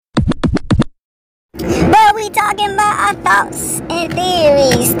talking about our thoughts and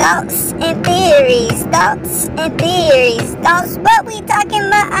theories, thoughts and theories, thoughts and theories, thoughts. But we talking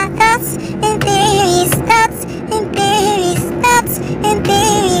about our thoughts and theories, thoughts and theories, thoughts and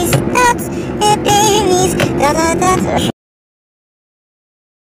theories, thoughts and theories, thoughts.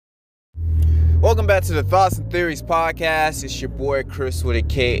 Welcome back to the Thoughts and Theories podcast. It's your boy Chris with a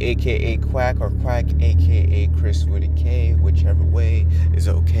K, aka Quack, or Quack, aka Chris with a K, whichever way is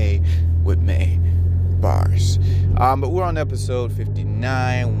okay with me. Bars. But we're on episode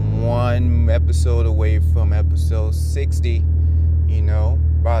 59, one episode away from episode 60.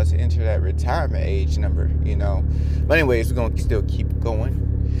 About to enter that retirement age number. But anyways, we're gonna still keep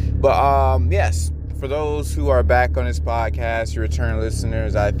going. But yes. For those who are back on this podcast, your return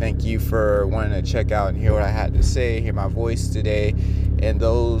listeners, I thank you for wanting to check out and hear what I had to say, hear my voice today. And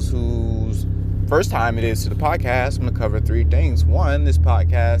those whose first time it is to the podcast, I'm going to cover three things. One, this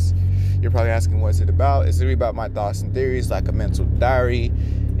podcast, you're probably asking what's it about. It's really about my thoughts and theories, like a mental diary.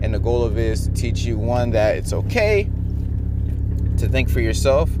 And the goal of it is to teach you, one, that it's okay to think for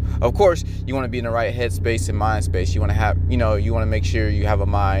yourself. Of course, you want to be in the right headspace and mind space. You want to have, you want to make sure you have a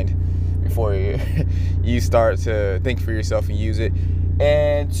mind before you start to think for yourself and use it.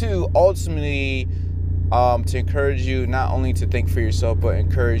 And two, ultimately, to encourage you not only to think for yourself, but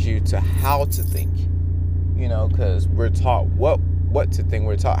encourage you to how to think. Because we're taught what to think.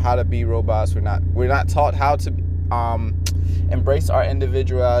 We're taught how to be robots. We're not taught how to embrace our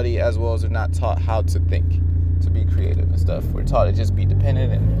individuality, as well as we're not taught how to think, to be creative and stuff. We're taught to just be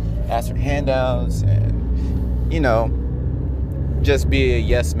dependent and ask for handouts and just be a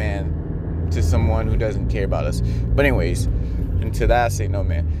yes man to someone who doesn't care about us. But anyways, and to that I say no,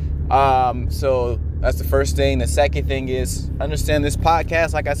 man. So that's the first thing. The second thing is, understand this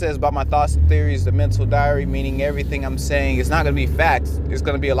podcast, like I said, is about my thoughts and theories, the mental diary, meaning everything I'm saying is not going to be facts. It's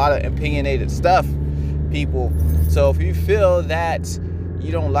going to be a lot of opinionated stuff, people. So if you feel that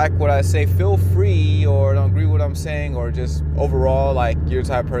you don't like what I say, feel free, or don't agree with what I'm saying, or just overall, like, you're the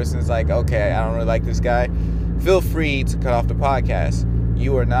type of person that's like, okay, I don't really like this guy, feel free to cut off the podcast.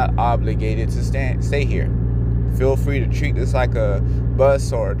 You are not obligated to stay here. Feel free to treat this like a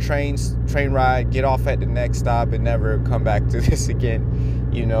bus or a train ride. Get off at the next stop and never come back to this again.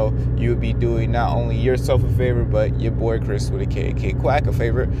 You'll be doing not only yourself a favor, but your boy Chris with a K Quack a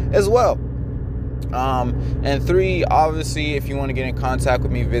favor as well. And three, obviously, if you want to get in contact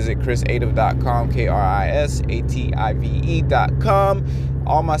with me, visit chrisative.com, KRISATIVE.com.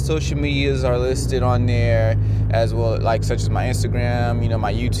 All my social medias are listed on there, as well, like such as my Instagram,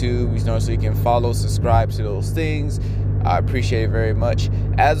 my YouTube, so you can follow, subscribe to those things. I appreciate it very much.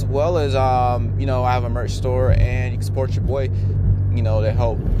 As well as, I have a merch store, and you can support your boy, to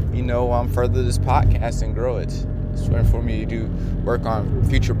help, further this podcast and grow it. It's trying for me to do work on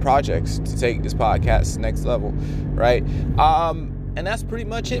future projects to take this podcast to the next level, right? And that's pretty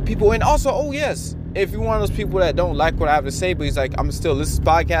much it, people. And also, oh yes, if you're one of those people that don't like what I have to say, but he's like, I'm still listening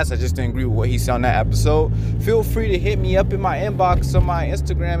to this podcast, I just didn't agree with what he said on that episode, feel free to hit me up in my inbox on my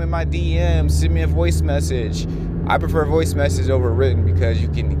Instagram and my DM, send me a voice message. I prefer voice message over written because you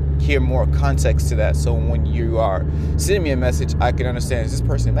can hear more context to that. So when you are sending me a message, I can understand, is this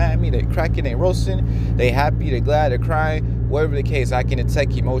person mad at me? They cracking, they roasting, they happy, they glad, they're crying, whatever the case. I can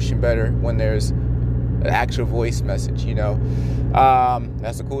detect emotion better when there's an actual voice message.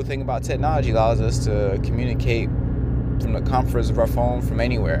 That's the cool thing about technology. It allows us to communicate from the comforts of our phone from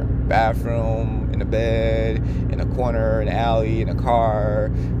anywhere. Bathroom, in the bed, in a corner, in an alley, in a car,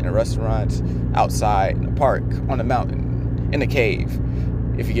 in a restaurant, outside, in a park, on a mountain, in a cave,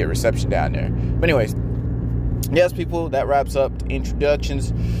 if you get reception down there. But anyways, yes, people, that wraps up the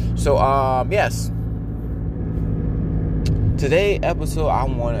introductions. So, yes. Today episode, I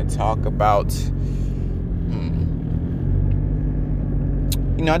want to talk about,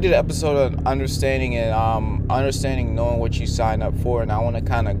 I did an episode on understanding and knowing what you sign up for, and I want to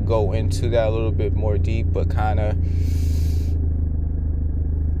kind of go into that a little bit more deep, but kind of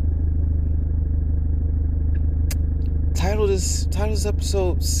title this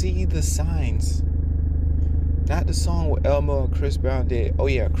episode "See the Signs." Not the song with Elmo and Chris Brown did. Oh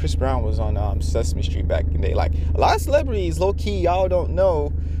yeah, Chris Brown was on Sesame Street back in the day. Like, a lot of celebrities, low key, y'all don't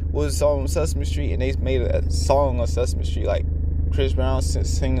know, was on Sesame Street, and they made a song on Sesame Street. Like, Chris Brown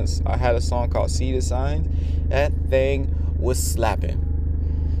I had a song called "See the Signs." That thing was slapping.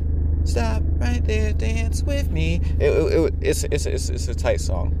 Stop right there, dance with me. It's a tight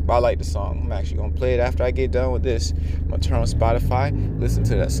song, but I like the song. I'm actually gonna play it after I get done with this. I'm gonna turn on Spotify, listen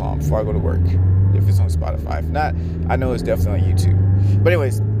to that song before I go to work, if it's on Spotify. If not, I know it's definitely on YouTube. But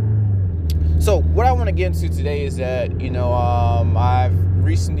anyways, so what I want to get into today is that I've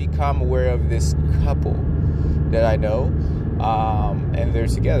recently become aware of this couple. that I know, and they're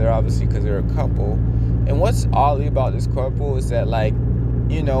together obviously because they're a couple. And what's oddly about this couple is that, like,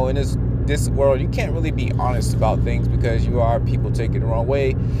 you know, in this world, you can't really be honest about things because people take it the wrong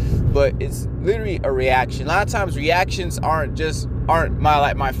way. But it's literally a reaction. A lot of times reactions aren't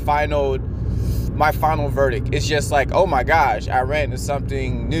my final verdict. It's just like, oh my gosh, I ran into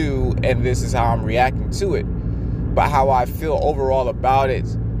something new and this is how I'm reacting to it. But how I feel overall about it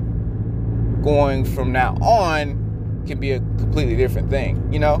going from now on can be a completely different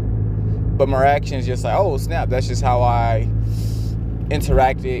thing, you know? But my reaction is just like, oh snap, that's just how I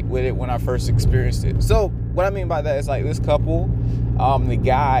interacted with it when I first experienced it. So what I mean by that is, like, this couple, the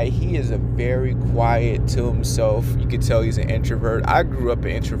guy, he is a very quiet to himself. You could tell he's an introvert. I grew up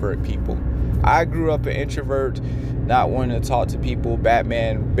an introvert, people. I grew up an introvert, not wanting to talk to people.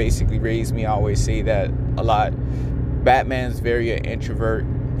 Batman basically raised me. I always say that a lot. Batman's very an introvert.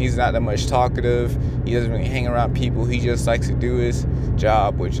 He's not that much talkative. He doesn't really hang around people. He just likes to do his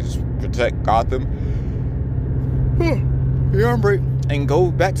job, which is protect Gotham. Yeah, I'm break. And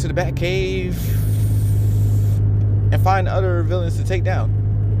go back to the Batcave and find other villains to take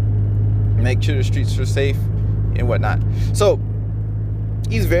down. Make sure the streets are safe and whatnot. So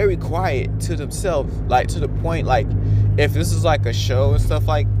he's very quiet to himself, like, to the point, like, if this is like a show and stuff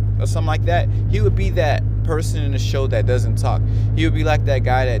like, or something like that, he would be that person in the show that doesn't talk. He would be like that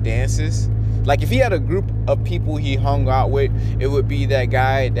guy that dances. Like, if he had a group of people he hung out with, it would be that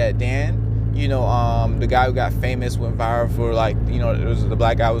guy, that Dan, you know, the guy who got famous, went viral for, like, you know, it was the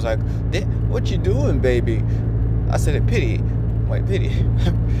black guy was like, what you doing, baby? I said it pity. Wait, pity.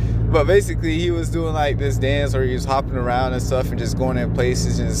 But basically, he was doing like this dance where he was hopping around and stuff and just going in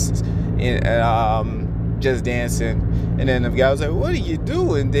places and just dancing. And then the guy was like, what are you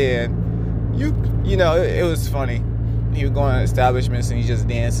doing, Dan? You know, it was funny. He would go in establishments and he just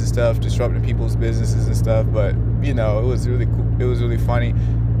danced and stuff, disrupting people's businesses and stuff. But, you know, it was really cool. It was really funny.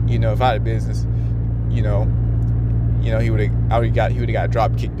 You know, if I had a business, you know, he would have got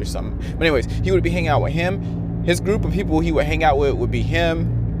drop kicked or something. But anyways, he would be hanging out with him. His group of people he would hang out with would be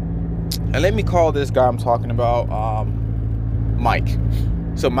him. And let me call this guy I'm talking about Mike.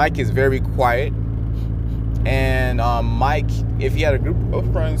 So Mike is very quiet. And Mike, if he had a group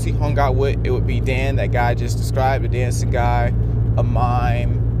of friends he hung out with, it would be Dan, that guy I just described, a dancing guy, a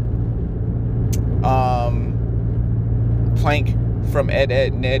mime, Plank from Ed,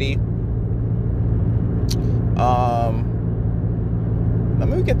 Edd n Eddy. I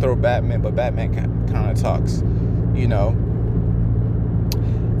mean, we can throw Batman, but Batman kind of talks, you know.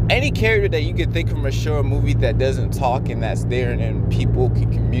 Any character that you could think from a show or movie that doesn't talk and that's there and then people can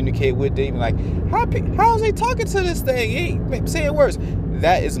communicate with them, like, how is he talking to this thing? He ain't saying words.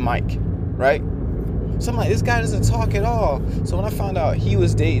 That is Mike, right? So I'm like, this guy doesn't talk at all. So when I found out he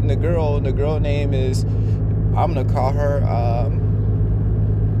was dating the girl, and the girl name is, I'm gonna call her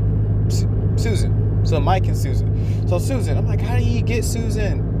Susan. So Mike and Susan. So Susan, I'm like, how did he get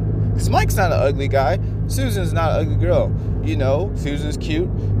Susan? Because Mike's not an ugly guy. Susan's not an ugly girl. You know, Susan's cute.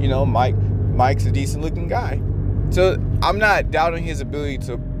 You know, Mike's a decent looking guy. So I'm not doubting his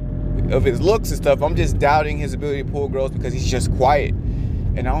ability of his looks and stuff. I'm just doubting his ability to pull girls because he's just quiet.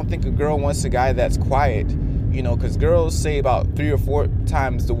 And I don't think a girl wants a guy that's quiet. You know, because girls say about 3 or 4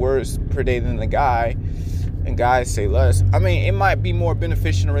 times the words per day than the guy. And guys say less. I mean, it might be more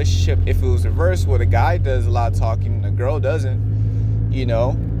beneficial in a relationship if it was reversed, where the guy does a lot of talking and the girl doesn't, you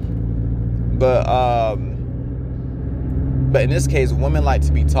know. But in this case, women like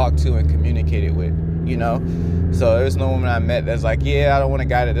to be talked to and communicated with, you know. So there's no woman I met that's like, yeah, I don't want a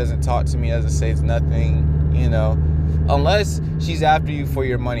guy that doesn't talk to me, doesn't say nothing, you know. Unless she's after you for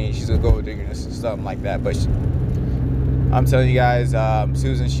your money, she's a gold digger or something like that. But I'm telling you guys,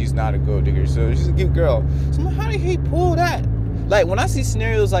 Susan, she's not a gold digger, so she's a cute girl. So I'm like, how did he pull that? Like, when I see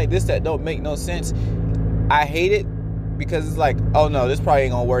scenarios like this that don't make no sense, I hate it because it's like, oh no, this probably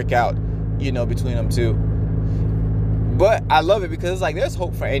ain't gonna work out, you know, between them two. But I love it because it's like there's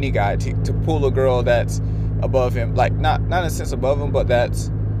hope for any guy to pull a girl that's above him. Like, not in a sense above him, but that's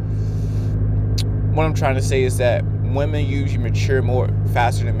what I'm trying to say is that women usually mature more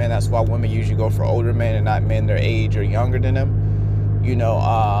faster than men. That's why women usually go for older men and not men their age or younger than them. You know,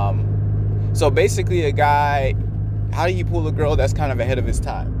 so basically a guy, how do you pull a girl that's kind of ahead of his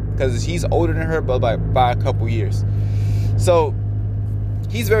time? Because he's older than her, but by a couple years. So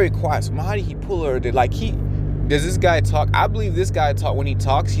he's very quiet. So how did he pull her? Does this guy talk? I believe this guy talk. When he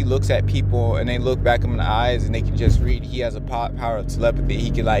talks, he looks at people and they look back him in the eyes and they can just read. He has a power of telepathy.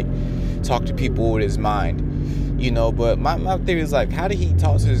 He can like talk to people with his mind, you know. But my theory is like, how did he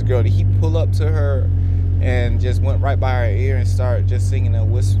talk to this girl? Did he pull up to her and just went right by her ear and started just singing a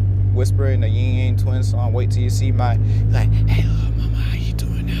whispering the Ying Yang Twins song, Wait Till You See My, like, hey, little mama, how you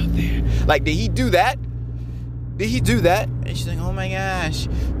doing out there? Like, did he do that? And she's like, oh my gosh,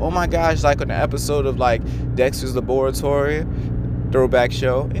 like on the episode of like Dexter's Laboratory, throwback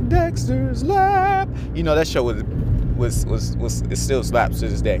show, in Dexter's Lab. You know, that show was it still slaps to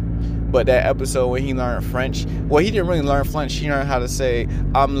this day. But that episode when he learned French, well, he didn't really learn French. He learned how to say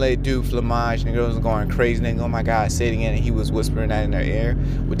omelette du fromage, and the girl was going crazy. And they go, oh my God, say it again. And he was whispering that in their ear.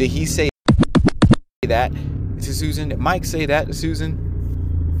 But did he say that to Susan? Did Mike say that to Susan?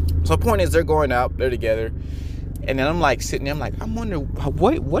 So the point is, they're going out, they're together. And then I'm like sitting there, I'm like, I'm wondering,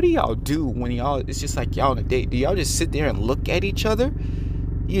 what do y'all do when y'all, it's just like y'all on a date? Do y'all just sit there and look at each other?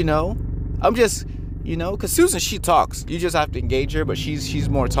 You know? I'm just, you know, because Susan, she talks. You just have to engage her, but she's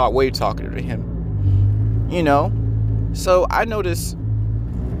more way talkative to him. You know? So I notice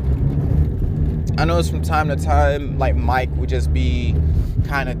from time to time, like Mike would just be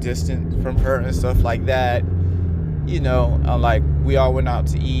kind of distant from her and stuff like that. You know, like we all went out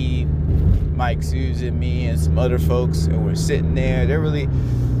to eat. Mike, Susan, me, and some other folks, and we're sitting there. They're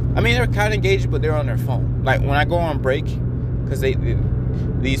kind of engaged, but they're on their phone. Like when I go on break, because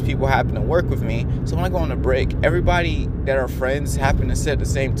these people happen to work with me, so when I go on a break, everybody that are friends happen to sit at the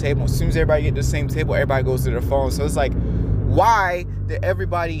same table. As soon as everybody get to the same table, everybody goes to their phone. So it's like, why did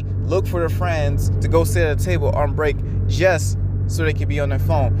everybody look for their friends to go sit at a table on break just so they could be on their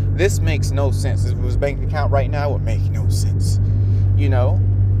phone? This makes no sense. If it was a bank account right now, it would make no sense. You know?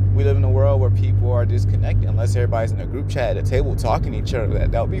 We live in a world where people are disconnected unless everybody's in a group chat at a table talking to each other.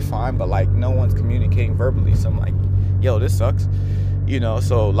 That would be fine, but like no one's communicating verbally. So I'm like, yo, this sucks. You know,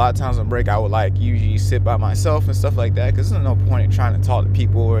 so a lot of times on break I would like usually sit by myself and stuff like that, because there's no point in trying to talk to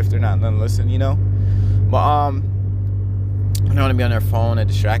people or if they're not going to listen, you know. But I don't want to be on their phone and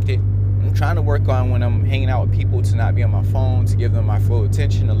distracted. I'm trying to work on when I'm hanging out with people to not be on my phone, to give them my full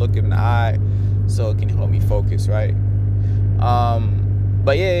attention, to look them in the eye so it can help me focus, right?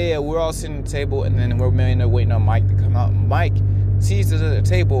 But yeah, we're all sitting at the table, and then we're waiting on Mike to come out. Mike sees us at the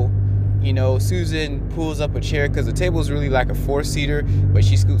table. You know, Susan pulls up a chair because the table is really like a 4-seater, but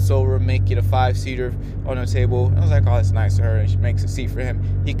she scoots over and make it a 5-seater on the table. And I was like, oh, that's nice of her, and she makes a seat for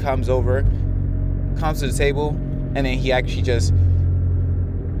him. He comes to the table, and then he actually just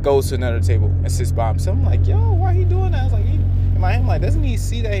goes to another table and sits by himself. I'm like, yo, why are you doing that? I was like, in my head, I'm like, doesn't he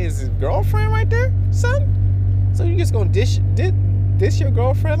see that his girlfriend right there, son? So you just gonna dish your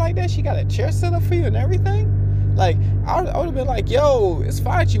girlfriend like that? She got a chair set up for you and everything? Like, I would have been like, yo, it's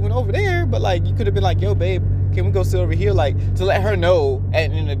fine she went over there, but like, you could have been like, yo, babe, can we go sit over here? Like, to let her know at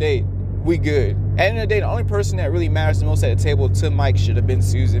the end of the day, we good. At the end of the day, the only person that really matters the most at the table to Mike should have been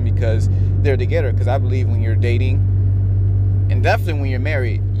Susan, because they're together. Because I believe when you're dating, and definitely when you're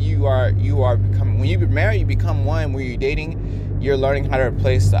married, you are becoming, when you're married, you become one. When you're dating, you're learning how to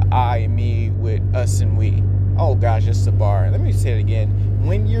replace the I and me with us and we. Oh gosh, just a bar. Let me say it again.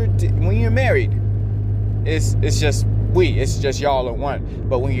 When you're married, it's just we. It's just y'all in one.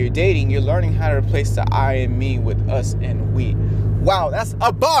 But when you're dating, you're learning how to replace the I and me with us and we. Wow, that's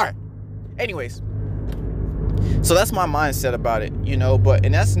a bar. Anyways, so that's my mindset about it, you know. But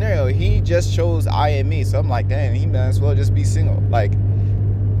in that scenario, he just chose I and me. So I'm like, dang, he might as well just be single. Like,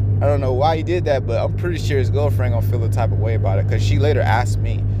 I don't know why he did that, but I'm pretty sure his girlfriend gonna feel the type of way about it, because she later asked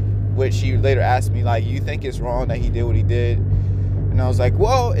me, like, you think it's wrong that he did what he did? And I was like,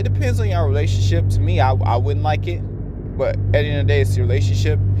 well, it depends on your relationship. To me, I wouldn't like it, but at the end of the day, it's your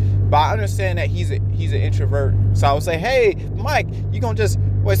relationship. But I understand that he's an introvert. So I would say, hey, Mike,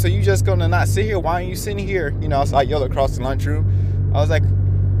 so you just gonna not sit here? Why aren't you sitting here? You know, so I yelled across the lunchroom. I was like,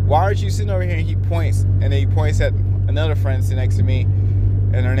 why aren't you sitting over here? And he points, and then he points at another friend sitting next to me,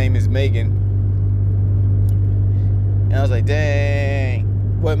 and her name is Megan. And I was like, dang,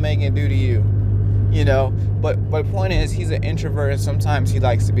 what Megan do to you? You know, but the point is, he's an introvert, and sometimes he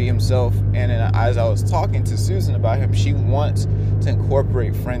likes to be himself. And as I was talking to Susan about him, she wants to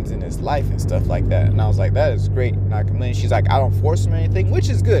incorporate friends in his life and stuff like that. And I was like, that is great. And I complained. She's like, I don't force him or anything, which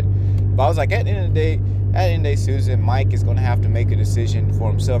is good. But I was like, at the end of the day, Susan, Mike is going to have to make a decision for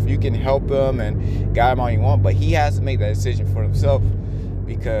himself. You can help him and guide him all you want, but he has to make that decision for himself.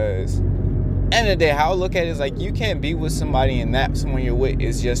 Because at the end of the day, how I look at it is like, you can't be with somebody and that someone you're with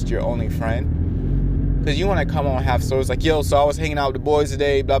is just your only friend. Because you want to come on and have stories like, yo, so I was hanging out with the boys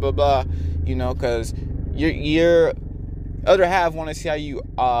today, blah, blah, blah. You know, because your other half want to see how you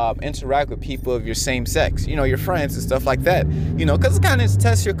interact with people of your same sex. You know, your friends and stuff like that. You know, because it kind of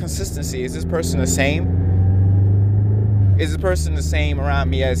tests your consistency. Is this person the same? is the person the same around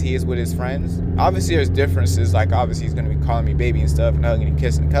me as he is with his friends? Obviously, there's differences. Like, obviously, he's going to be calling me baby and stuff and hugging and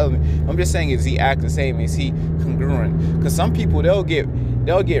kissing and cuddling me. I'm just saying, is he act the same? Is he congruent? Because some people, they'll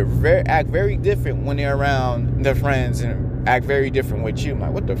act very different when they're around their friends and act very different with you. I'm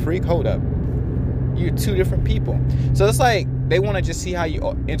like, what the freak? Hold up. You're two different people. So it's like they want to just see how you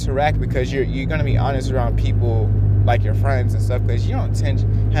interact, because you're going to be honest around people like your friends and stuff, because you don't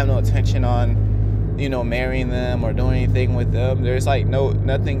have no intention on, you know, marrying them or doing anything with them. There's like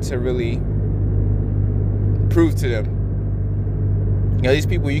nothing to really prove to them. You know, these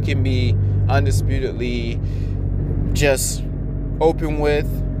people you can be undisputedly just open with,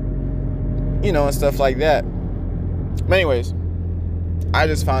 you know, and stuff like that. But anyways, I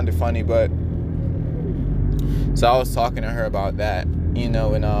just found it funny. But so I was talking to her about that, you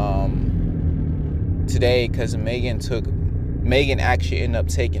know, and today, because Megan actually ended up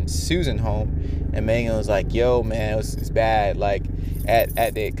taking Susan home, and Megan was like, "Yo, man, it's bad." Like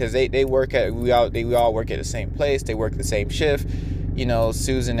because they all work at the same place. They work the same shift. You know,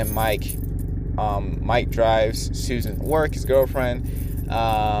 Susan and Mike. Mike drives Susan to work, his girlfriend.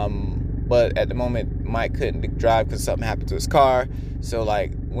 But at the moment, Mike couldn't drive because something happened to his car. So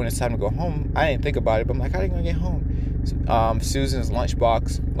like when it's time to go home, I didn't think about it, but I'm like, how are you gonna get home? Susan's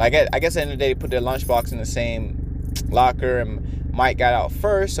lunchbox. Like I guess at the end of the day, they put their lunchbox in the same locker, and Mike got out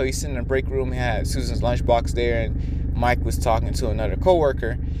first, so he's sitting in the break room. He had Susan's lunchbox there, and Mike was talking to another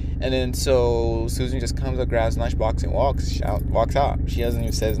coworker. And then so Susan just comes up, grabs the lunchbox, and walks out. She doesn't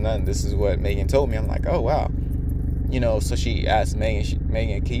even say nothing. This is what Megan told me. I'm like, oh wow. You know, so she asked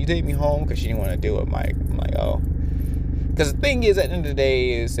Megan, can you take me home? Because she didn't want to deal with Mike. I'm like, oh. Because the thing is, at the end of the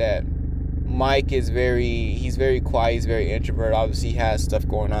day, is that Mike is he's very quiet, he's very introvert. Obviously, he has stuff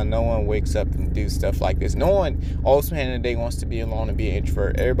going on. No one wakes up and do stuff like this. No one, also, at the end of the day, wants to be alone and be an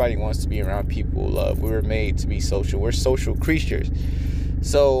introvert. Everybody wants to be around people who love. We were made to be social. We're social creatures.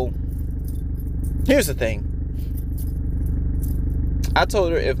 So, here's the thing. I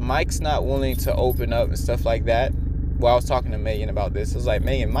told her if Mike's not willing to open up and stuff like that, well, I was talking to Megan about this. I was like,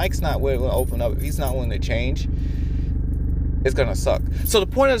 Megan, Mike's not willing to open up. If he's not willing to change, it's going to suck. So the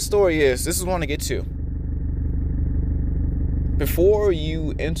point of the story is, this is what I want to get to. Before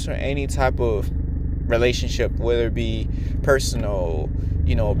you enter any type of relationship, whether it be personal,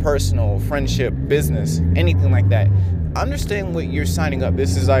 friendship, business, anything like that, understand what you're signing up.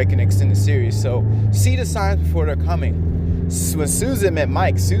 This is like an extended series. So see the signs before they're coming. When Susan met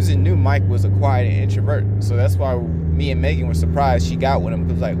Mike, Susan knew Mike was a quiet and introvert. So that's why me and Megan were surprised she got with him.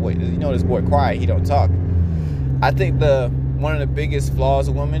 Because like, wait, you know this boy quiet, he don't talk. I think one of the biggest flaws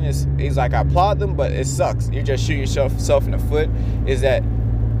of women is like, I applaud them, but it sucks. You just shoot yourself in the foot. Is that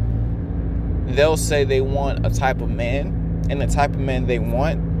they'll say they want a type of man, and the type of man they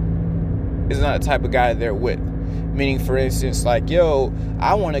want is not the type of guy they're with. Meaning, for instance, like, yo,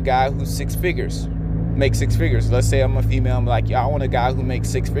 I want a guy who's makes six figures. Let's say I'm a female. I'm like, yo, I want a guy who makes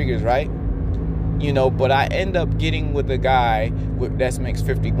six figures, right? You know, but I end up getting with a guy that makes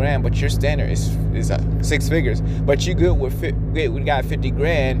 50 grand, but your standard is six figures. But you good with we got 50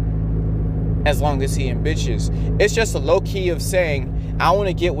 grand as long as he ambitious. It's just a low key of saying, I want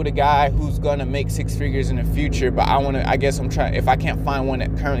to get with a guy who's gonna make six figures in the future, but if I can't find one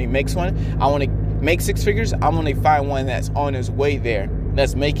that currently makes one, I want to make six figures. I'm gonna find one that's on his way there,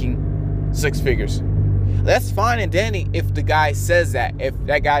 that's making six figures. That's fine and dandy if the guy says that. If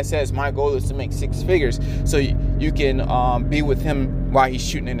that guy says, my goal is to make six figures, so you can be with him while he's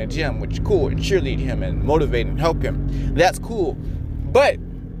shooting in the gym, which is cool, and cheerlead him and motivate and help him. That's cool. But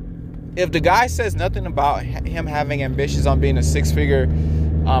if the guy says nothing about him having ambitions on being a six-figure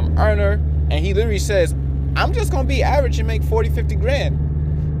earner, and he literally says, I'm just going to be average and make 40, 50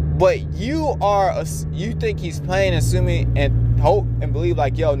 grand. But you think he's playing, assuming and hope and believe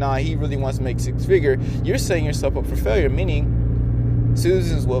like, yo, nah, he really wants to make six figure. You're setting yourself up for failure. Meaning,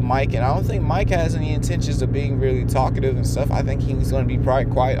 Susan's with Mike, and I don't think Mike has any intentions of being really talkative and stuff. I think he's going to be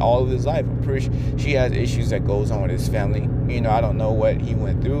probably quiet all of his life. I'm pretty sure she has issues that goes on with his family. You know, I don't know what he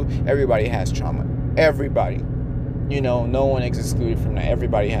went through. Everybody has trauma. Everybody. You know, no one is excluded from that.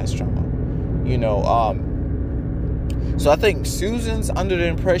 Everybody has trauma. You know, so I think Susan's under the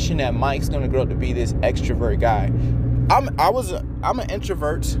impression that Mike's going to grow up to be this extrovert guy. I'm an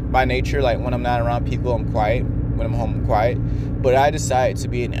introvert by nature. Like, when I'm not around people, I'm quiet. When I'm home, I'm quiet. But I decided to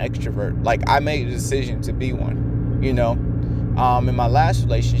be an extrovert. Like, I made a decision to be one, you know. In my last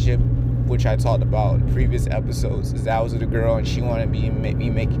relationship, which I talked about in previous episodes, is that I was with a girl and she wanted me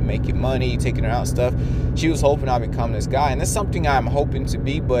making money, taking her out and stuff. She was hoping I'd become this guy. And that's something I'm hoping to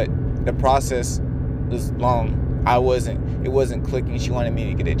be, but the process was long. It wasn't clicking. She wanted me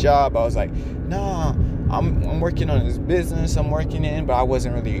to get a job. I was like, nah, I'm working on this business I'm working in, but I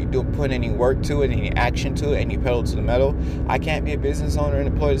wasn't really putting any work to it, any action to it, any pedal to the metal. I can't be a business owner and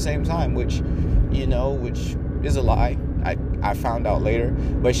employed at the same time, which is a lie. I found out later,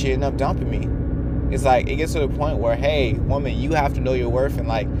 but she ended up dumping me. It's like, it gets to the point where, hey, woman, you have to know your worth and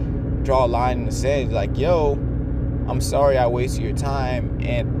like draw a line in the sand. Like, yo, I'm sorry I wasted your time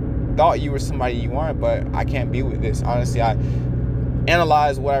and thought you were somebody you weren't, but I can't be with this. Honestly, I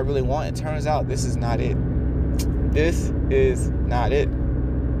analyzed what I really want, and turns out this is not it. This is not it.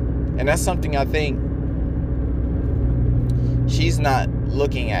 And that's something I think she's not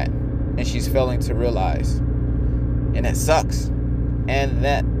looking at and she's failing to realize. And it sucks. And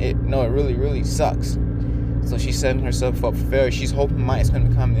it really, really sucks. So she's setting herself up for failure. She's hoping Mike's going to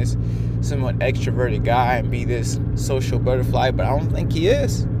become this somewhat extroverted guy and be this social butterfly, but I don't think he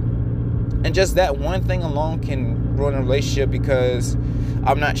is. And just that one thing alone can ruin a relationship, because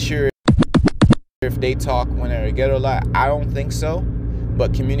I'm not sure if they talk when they're together a lot. I don't think so.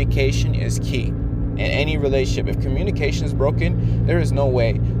 But communication is key in any relationship. If communication is broken, there is no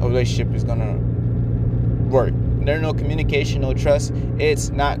way a relationship is going to work. There's no communication, no trust. It's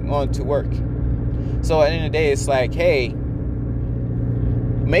not going to work. So at the end of the day, it's like, hey,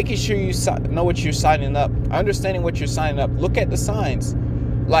 making sure you know what you're signing up, understanding what you're signing up. Look at the signs.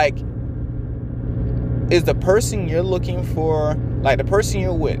 Like, is the person you're looking for, like the person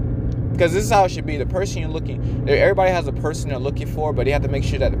you're with? Because this is how it should be. The person you're looking, everybody has a person they're looking for, but they have to make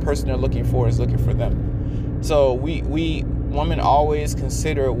sure that the person they're looking for is looking for them. So we women always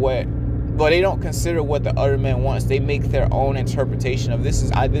consider but they don't consider what the other man wants. They make their own interpretation of this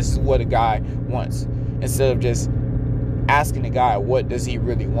is what a guy wants, instead of just asking the guy, what does he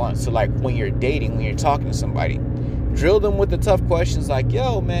really want? So like when you're dating, when you're talking to somebody, drill them with the tough questions like,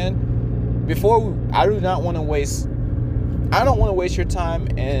 yo, man, I don't want to waste your time,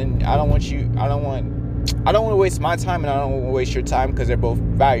 and I don't want to waste my time, and I don't want to waste your time, because they're both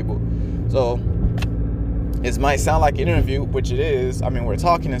valuable. So it might sound like an interview, which it is. I mean, we're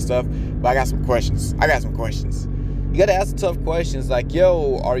talking and stuff, but I got some questions. You got to ask the tough questions like,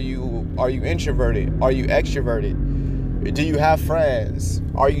 yo, are you introverted? Are you extroverted? Do you have friends?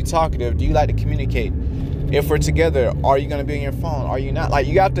 Are you talkative? Do you like to communicate? If we're together, are you going to be on your phone? Are you not? Like,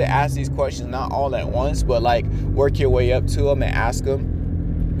 you have to ask these questions, not all at once, but like work your way up to them and ask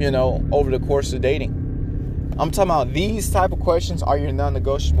them, over the course of dating. I'm talking about these type of questions are your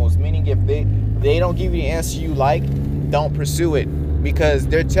non-negotiables, meaning if they don't give you the answer you like, don't pursue it, because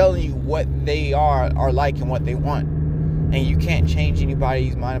they're telling you what they are like and what they want. And you can't change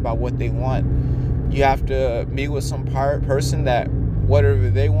anybody's mind about what they want. You have to meet with some person that whatever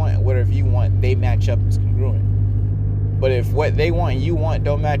they want and whatever you want, they match up, is congruent. But if what they want and you want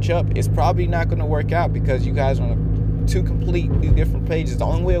don't match up, it's probably not going to work out, because you guys are on two completely different pages. The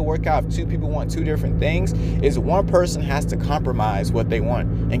only way it'll work out if two people want two different things is one person has to compromise what they want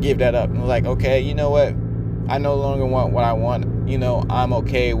and give that up. And like, okay, you know what? I no longer want what I want. I'm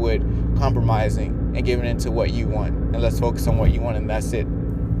okay with compromising and giving into what you want. And let's focus on what you want, and that's it.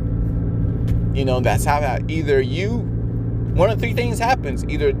 That's how either one of three things happens.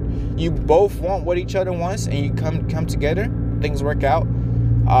 Either you both want what each other wants and you come together, things work out.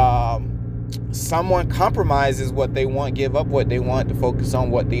 Someone compromises what they want, give up what they want to focus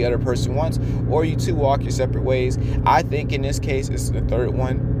on what the other person wants, or you two walk your separate ways. I think in this case, it's the third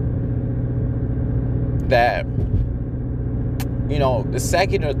one that, the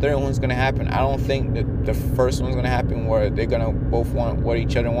second or third one's going to happen. I don't think that the first one's going to happen where they're going to both want what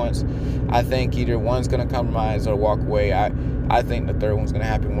each other wants. I think either one's going to compromise or walk away. I think the third one's going to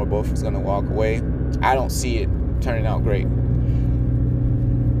happen where both is going to walk away. I don't see it turning out great.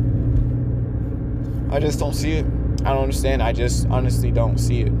 I just don't see it. I don't understand. I just honestly don't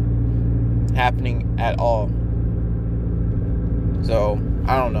see it happening at all. So,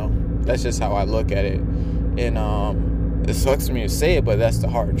 I don't know. That's just how I look at it. And it sucks for me to say it, but that's the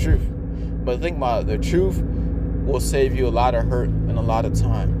hard truth. But think about it. The truth will save you a lot of hurt and a lot of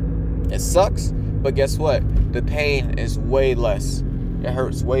time. It sucks, but guess what? The pain is way less. It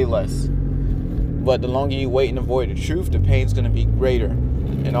hurts way less. But the longer you wait and avoid the truth, the pain's going to be greater.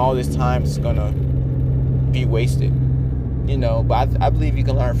 And all this time is going to be wasted. But I believe you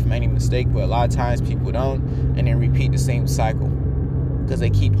can learn from any mistake, but a lot of times people don't, and then repeat the same cycle because they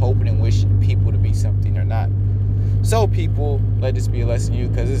keep hoping and wishing people to be something they're not. So people, let this be a lesson to you,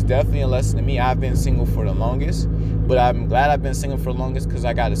 because it's definitely a lesson to me. I've been single for the longest, but I'm glad I've been single for the longest because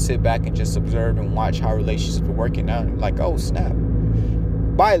I got to sit back and just observe and watch how relationships are working out. Like, oh snap.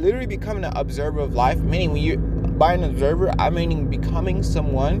 By literally becoming an observer of life, meaning by an observer, I mean becoming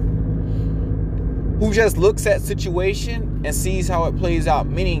someone who just looks at situation and sees how it plays out,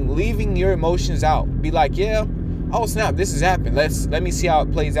 meaning leaving your emotions out. Be like, yeah, oh snap, this has happened. Let me see how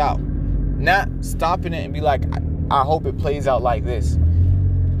it plays out. Not stopping it and be like, I hope it plays out like this.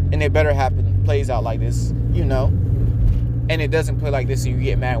 And it better plays out like this, you know. And it doesn't play like this and you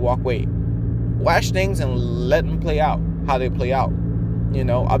get mad and walk away. Watch things and let them play out how they play out. You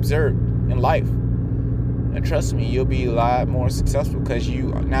know, observe in life. And trust me, you'll be a lot more successful because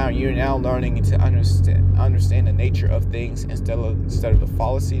you're now learning to understand the nature of things instead of the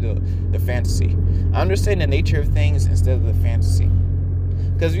fallacy, the fantasy. Understand the nature of things instead of the fantasy.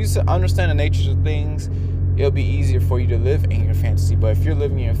 Because if you understand the nature of things, it'll be easier for you to live in your fantasy. But if you're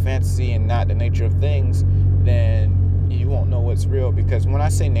living in your fantasy and not the nature of things, then you won't know what's real. Because when I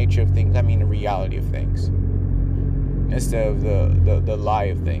say nature of things, I mean the reality of things instead of the lie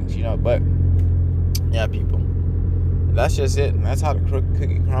of things, you know. But yeah, people, that's just it. And that's how the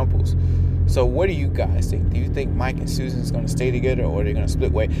cookie crumbles. So what do you guys think? Do you think Mike and Susan's going to stay together or they're going to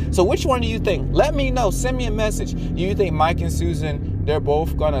split way? So which one do you think? Let me know. Send me a message. Do you think Mike and Susan, they're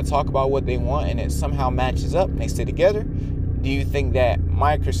both going to talk about what they want and it somehow matches up and they stay together? Do you think that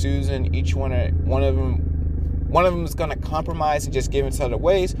Mike or Susan, each one of them is going to compromise and just give each other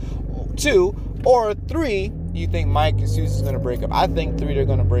ways? 2 or 3, you think Mike and Susan's going to break up? I think 3, they're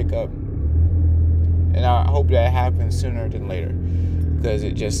going to break up. And I hope that happens sooner than later, because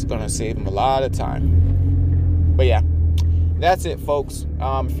it's just going to save them a lot of time. But yeah, that's it, folks.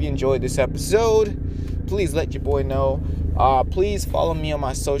 If you enjoyed this episode, please let your boy know. Please follow me on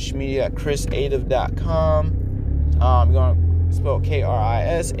my social media at chrisative.com. You're going to spell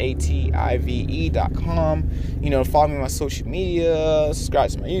KRISATIVE.com. You know, follow me on my social media,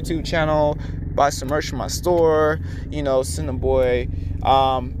 subscribe to my YouTube channel, buy some merch from my store, you know, send the boy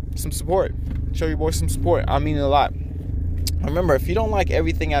some support. Show your boy some support. I mean it a lot. Remember, if you don't like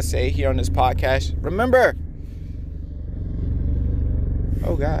everything I say here on this podcast, remember.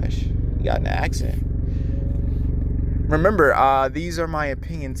 Oh gosh, you got an accent. Remember, these are my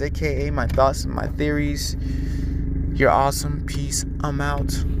opinions, aka my thoughts and my theories. You're awesome. Peace. I'm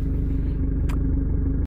out.